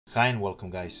Hi and welcome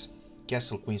guys,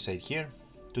 Castle Queenside here.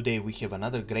 Today we have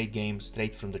another great game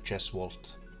straight from the chess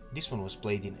vault. This one was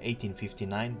played in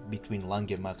 1859 between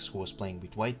Lange Max, who was playing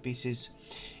with white pieces,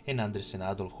 and Anderssen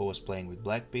Adolf, who was playing with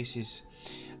black pieces.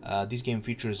 This game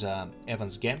features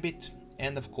Evans Gambit,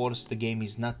 and of course the game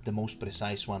is not the most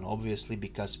precise one, obviously,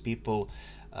 because people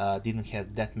didn't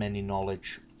have that many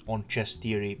knowledge on chess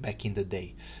theory back in the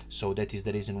day. So that is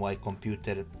the reason why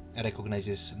computer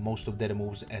recognizes most of their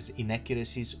moves as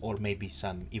inaccuracies or maybe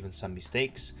even some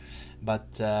mistakes. But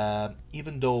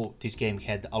even though this game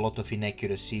had a lot of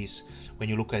inaccuracies, when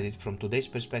you look at it from today's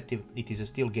perspective, it is a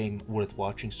still game worth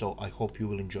watching, so I hope you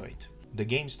will enjoy it. The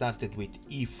game started with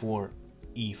e4,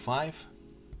 e5,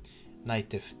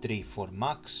 knight f3 for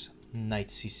Max, knight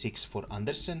c6 for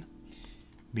Anderssen,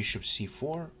 bishop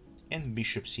c4, and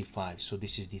bishop c5. So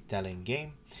this is the Italian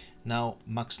game. Now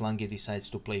Max Lange decides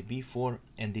to play b4,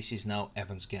 and this is now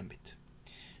Evans Gambit.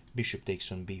 Bishop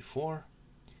takes on b4,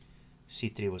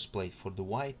 c3 was played for the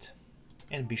white,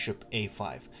 and bishop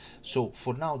a5. So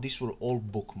for now these were all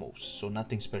book moves, so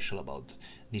nothing special about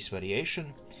this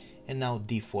variation. And now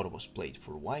d4 was played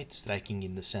for white, striking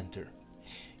in the center.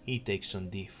 E takes on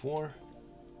d4,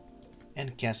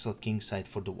 and castle kingside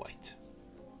for the white.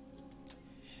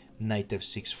 Knight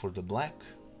f6 for the black,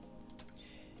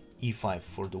 e5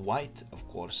 for the white, of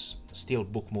course, still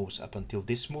book moves up until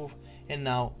this move, and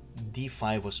now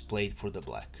d5 was played for the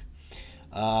black.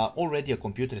 Already a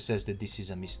computer says that this is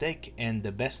a mistake, and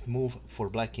the best move for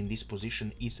black in this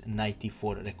position is knight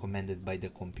e4, recommended by the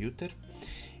computer,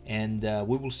 and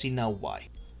we will see now why.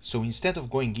 So instead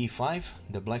of going e5,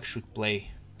 the black should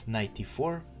play knight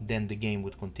e4, then the game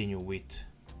would continue with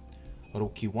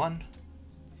rook e1,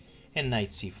 and knight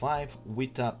c5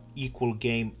 with a equal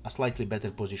game, a slightly better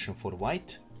position for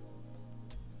white.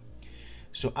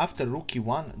 So after rook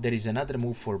e1 there is another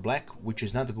move for black, which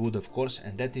is not good of course,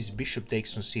 and that is bishop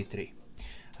takes on c3.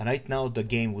 Right now the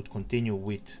game would continue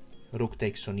with rook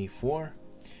takes on e4,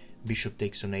 bishop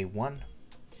takes on a1,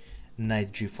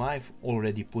 knight g5,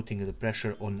 already putting the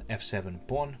pressure on f7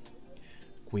 pawn,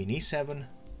 queen e7,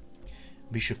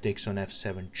 bishop takes on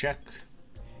f7 check,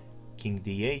 king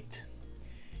d8,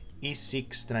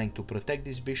 e6, trying to protect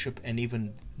this bishop and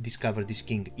even discover this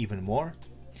king even more.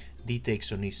 D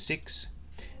takes on e6,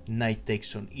 knight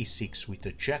takes on e6 with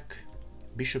a check,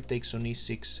 bishop takes on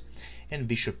e6, and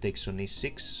bishop takes on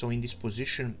e6. So in this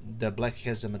position the black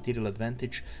has a material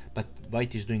advantage, but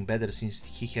white is doing better since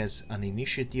he has an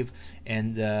initiative,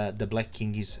 and the black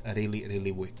king is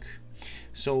really weak.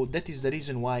 So that is the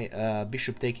reason why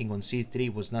bishop taking on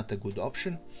c3 was not a good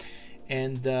option.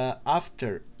 And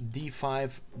after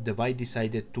d5 the white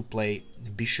decided to play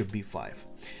bishop b5.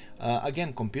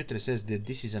 Again, computer says that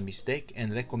this is a mistake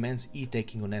and recommends e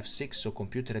taking on f6, so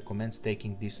computer recommends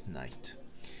taking this knight.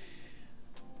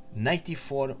 Knight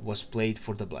e4 was played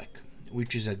for the black,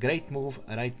 which is a great move.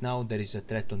 Right now there is a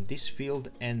threat on this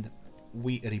field, and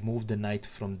we remove the knight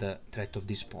from the threat of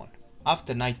this pawn.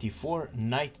 After knight e4,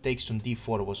 knight takes on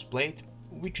d4 was played,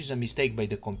 which is a mistake by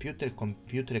the computer.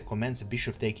 Computer recommends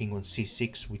bishop taking on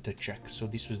c6 with a check. So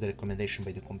this was the recommendation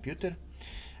by the computer.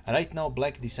 Right now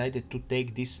black decided to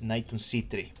take this knight on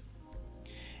c3.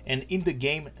 And in the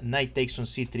game, knight takes on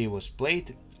c3 was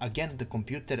played. Again, the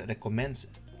computer recommends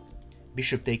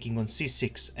bishop taking on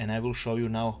c6, and I will show you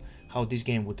now how this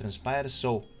game would transpire.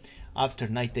 So after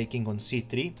knight taking on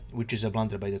c3, which is a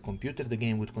blunder by the computer, the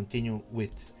game would continue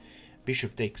with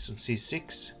bishop takes on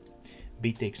c6,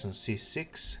 b takes on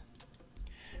c6,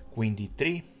 queen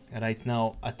d3, right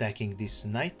now attacking this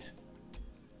knight.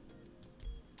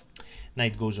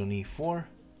 Knight goes on e4,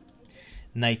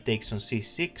 knight takes on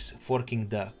c6, forking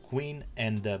the queen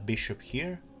and the bishop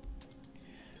here,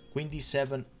 queen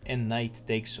d7, and knight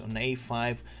takes on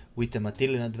a5 with the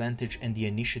material advantage and the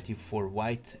initiative for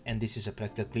white, and this is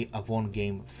practically a won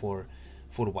game for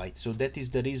white. So that is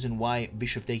the reason why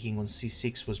bishop taking on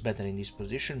c6 was better in this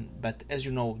position. But as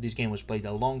you know, this game was played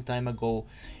a long time ago,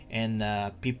 and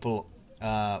people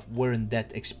weren't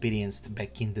that experienced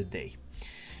back in the day.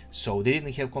 So they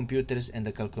didn't have computers and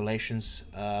the calculations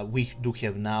we do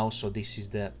have now, so this is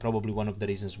probably one of the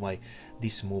reasons why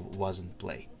this move wasn't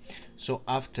played. So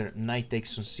after knight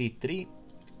takes on c3,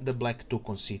 the black took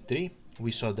on c3.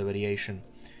 We saw the variation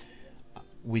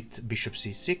with bishop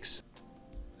c6.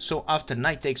 So after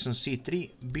knight takes on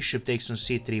c3, bishop takes on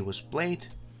c3 was played,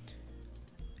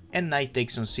 and knight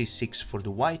takes on c6 for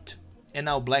the white, and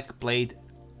now black played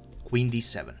queen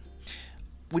d7,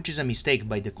 which is a mistake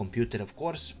by the computer of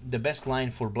course. The best line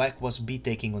for black was b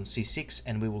taking on c6,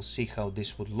 and we will see how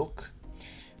this would look.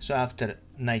 So after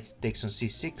knight takes on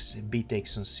c6, b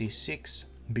takes on c6,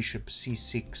 bishop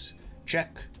c6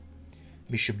 check,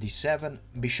 bishop d7,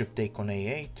 bishop take on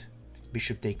a8,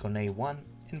 bishop take on a1,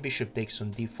 and bishop takes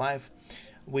on d5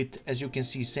 with, as you can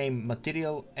see, same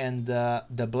material, and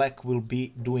the black will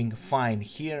be doing fine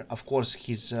here. Of course,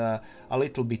 he's a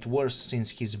little bit worse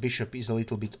since his bishop is a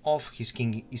little bit off, his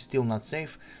king is still not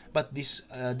safe, but this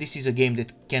is a game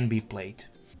that can be played.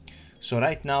 So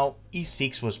right now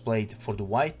e6 was played for the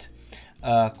white.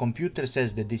 Computer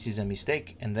says that this is a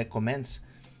mistake and recommends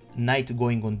knight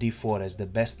going on d4 as the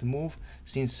best move,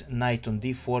 since knight on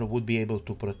d4 would be able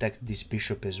to protect this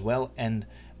bishop as well and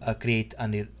create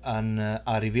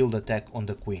a revealed attack on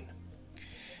the queen.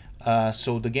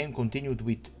 So the game continued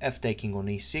with f taking on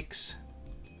e6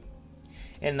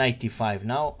 and knight d5.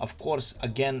 Now, of course,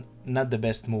 again, not the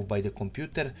best move by the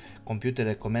computer. Computer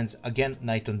recommends again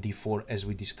knight on d4 as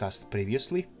we discussed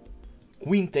previously.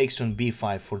 Queen takes on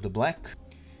b5 for the black,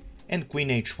 and queen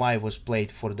h5 was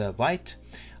played for the white.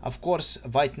 Of course,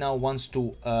 white now wants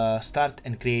to start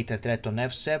and create a threat on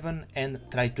f7 and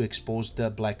try to expose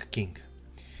the black king.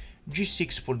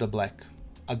 g6 for the black,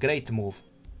 a great move,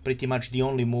 pretty much the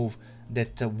only move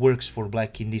that works for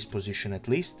black in this position at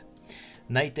least.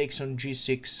 Knight takes on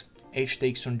g6, h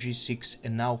takes on g6,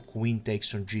 and now queen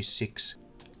takes on g6.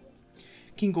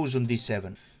 King goes on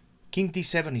d7. King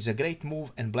d7 is a great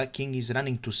move, and black king is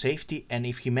running to safety, and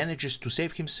if he manages to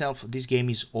save himself, this game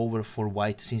is over for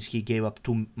white since he gave up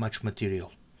too much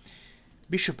material.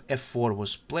 Bishop f4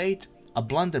 was played, a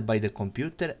blunder by the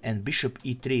computer, and bishop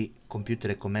e3 computer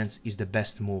recommends is the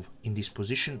best move in this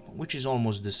position, which is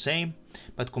almost the same,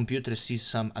 but computer sees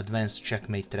some advanced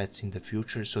checkmate threats in the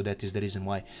future, so that is the reason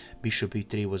why bishop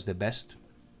e3 was the best.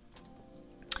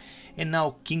 And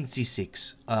now king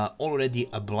c6, already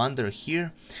a blunder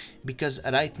here, because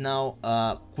right now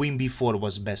queen b4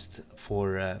 was best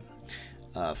for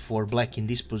black in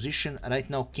this position. Right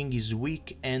now king is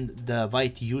weak, and the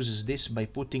white uses this by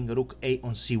putting rook a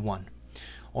on c1,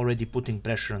 already putting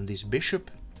pressure on this bishop.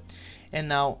 And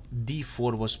now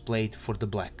d4 was played for the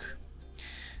black.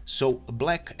 So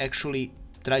black actually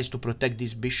tries to protect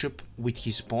this bishop with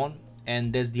his pawn,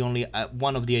 and that's the only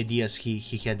one of the ideas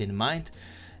he had in mind.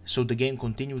 So the game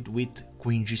continued with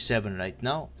queen g7 right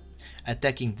now,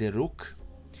 attacking the rook,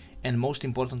 and most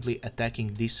importantly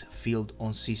attacking this field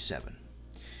on c7.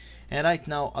 And right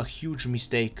now a huge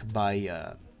mistake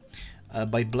by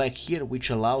black here, which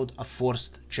allowed a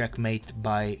forced checkmate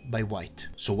by white.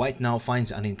 So white now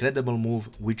finds an incredible move,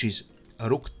 which is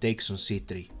rook takes on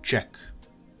c3, check,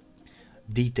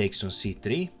 d takes on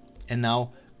c3, and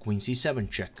now queen c7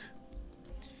 check,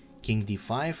 king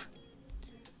d5,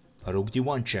 rook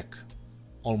d1 check.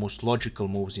 Almost logical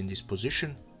moves in this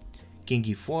position. King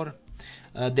e4.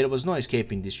 There was no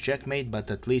escaping this checkmate,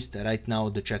 but at least right now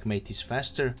the checkmate is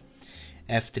faster.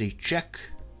 f3 check.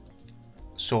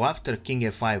 So after king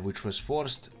f5, which was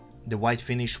forced, the white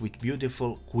finished with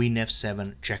beautiful queen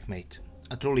f7 checkmate.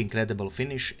 A truly incredible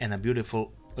finish and a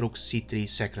beautiful rook c3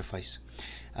 sacrifice.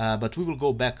 But we will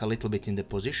go back a little bit in the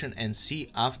position and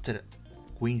see after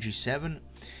queen g7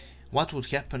 what would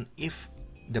happen if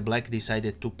the black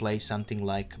decided to play something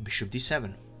like bishop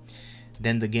d7.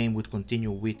 Then the game would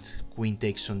continue with queen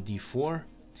takes on d4,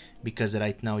 because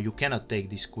right now you cannot take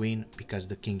this queen because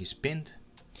the king is pinned.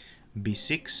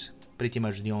 b6, pretty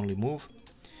much the only move.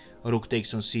 Rook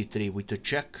takes on c3 with a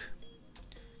check.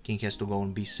 King has to go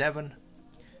on b7.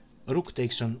 Rook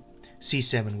takes on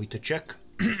c7 with a check.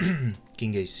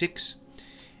 King a6.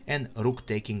 And rook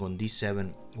taking on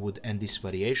d7 would end this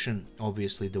variation.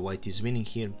 Obviously the white is winning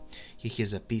here. He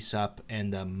has a piece up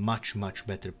and a much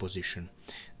better position.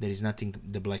 There is nothing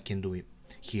the black can do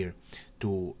here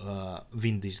to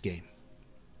win this game.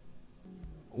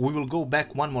 We will go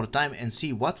back one more time and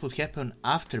see what would happen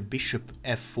after bishop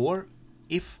f4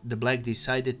 if the black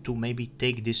decided to maybe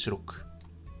take this rook.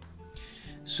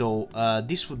 So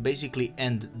this would basically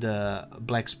end the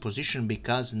black's position,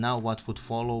 because now what would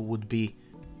follow would be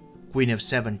queen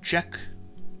f7 check,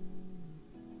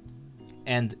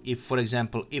 and if, for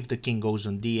example, if the king goes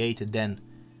on d8, then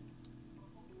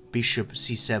bishop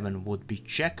c7 would be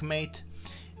checkmate,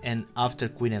 and after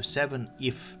queen f7,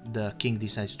 if the king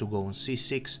decides to go on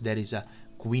c6, there is a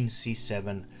queen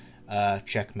c7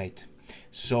 checkmate.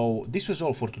 So this was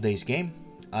all for today's game.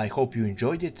 I hope you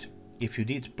enjoyed it. If you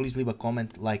did, please leave a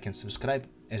comment, like and subscribe,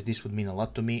 as this would mean a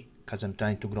lot to me, because I'm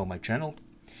trying to grow my channel.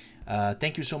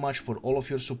 Thank you so much for all of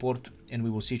your support, and we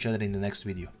will see each other in the next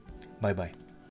video. Bye bye.